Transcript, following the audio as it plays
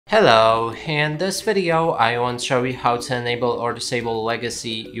Hello, in this video I want to show you how to enable or disable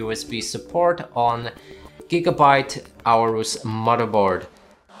legacy USB support on Gigabyte AORUS motherboard.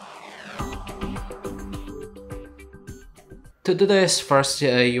 To do this, first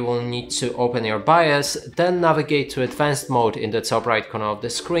you will need to open your BIOS, then navigate to advanced mode in the top right corner of the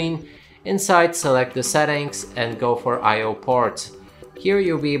screen. Inside, select the settings and go for I/O ports. Here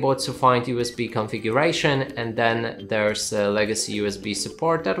you'll be able to find USB configuration, and then there's legacy USB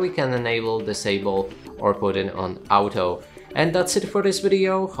support that we can enable, disable or put in on auto. And that's it for this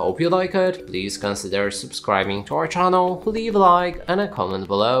video. Hope you like it. Please consider subscribing to our channel, leave a like and a comment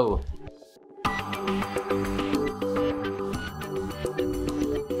below.